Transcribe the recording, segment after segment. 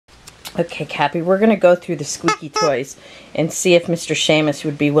Okay, Cappy, we're going to go through the squeaky toys and see if Mr. Séamus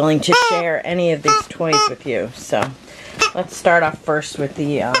would be willing to share any of these toys with you. So, let's start off first with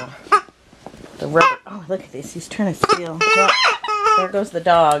the rubber. Oh, look at this. He's trying to steal. Well, there goes the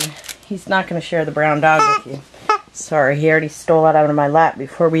dog. He's not going to share the brown dog with you. Sorry, he already stole it out of my lap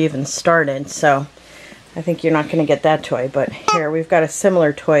before we even started. So, I think you're not going to get that toy. But here, we've got a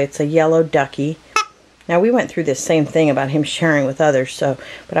similar toy. It's a yellow ducky. Now, we went through this same thing about him sharing with others,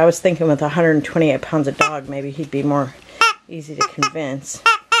 but I was thinking with 128 pounds of dog, maybe he'd be more easy to convince.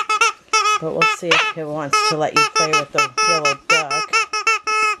 But we'll see if he wants to let you play with the yellow duck.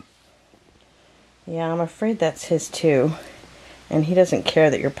 Yeah, I'm afraid that's his too. And he doesn't care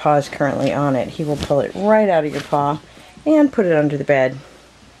that your paw is currently on it. He will pull it right out of your paw and put it under the bed.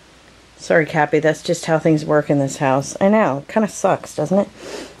 Sorry, Cappy, that's just how things work in this house. I know, it kind of sucks, doesn't it?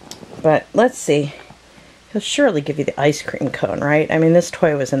 But let's see. He'll surely give you the ice cream cone, right? I mean, this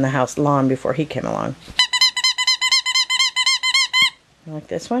toy was in the house long before he came along. You like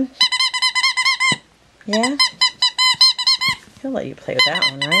this one? Yeah? He'll let you play with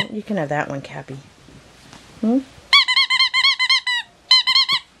that one, right? You can have that one, Cappy. I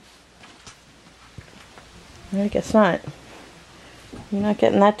guess not. You're not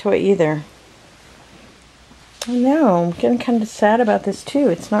getting that toy either. I know, I'm getting kind of sad about this too.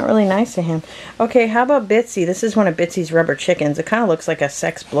 It's not really nice of him. Okay, how about Bitsy? This is one of Bitsy's rubber chickens. It kind of looks like a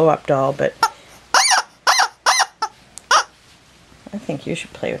sex blow-up doll, but I think you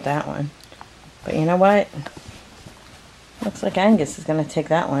should play with that one. But you know what? Looks like Angus is going to take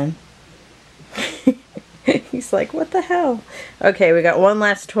that one. He's like, what the hell? Okay, we got one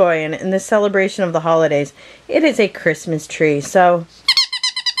last toy, and in this celebration of the holidays, it is a Christmas tree. So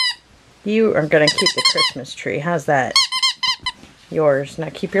you are going to keep the Christmas tree. How's that? Yours. Now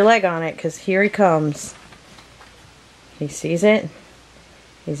keep your leg on it, because here he comes. He sees it.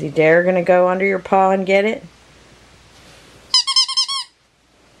 Is he dare going to go under your paw and get it?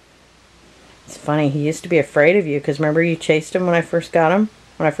 It's funny. He used to be afraid of you, because remember you chased him when I first got him?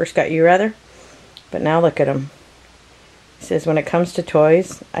 When I first got you, rather? But now look at him. He says, when it comes to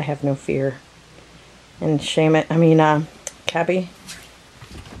toys, I have no fear. And Cappy,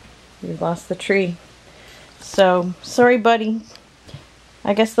 you lost the tree. So, sorry, buddy.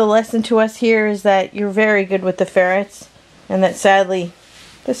 I guess the lesson to us here is that you're very good with the ferrets, and that sadly,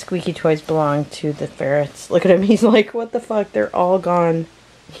 the squeaky toys belong to the ferrets. Look at him. He's like, what the fuck? They're all gone.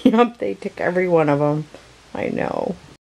 Yup, they took every one of them. I know.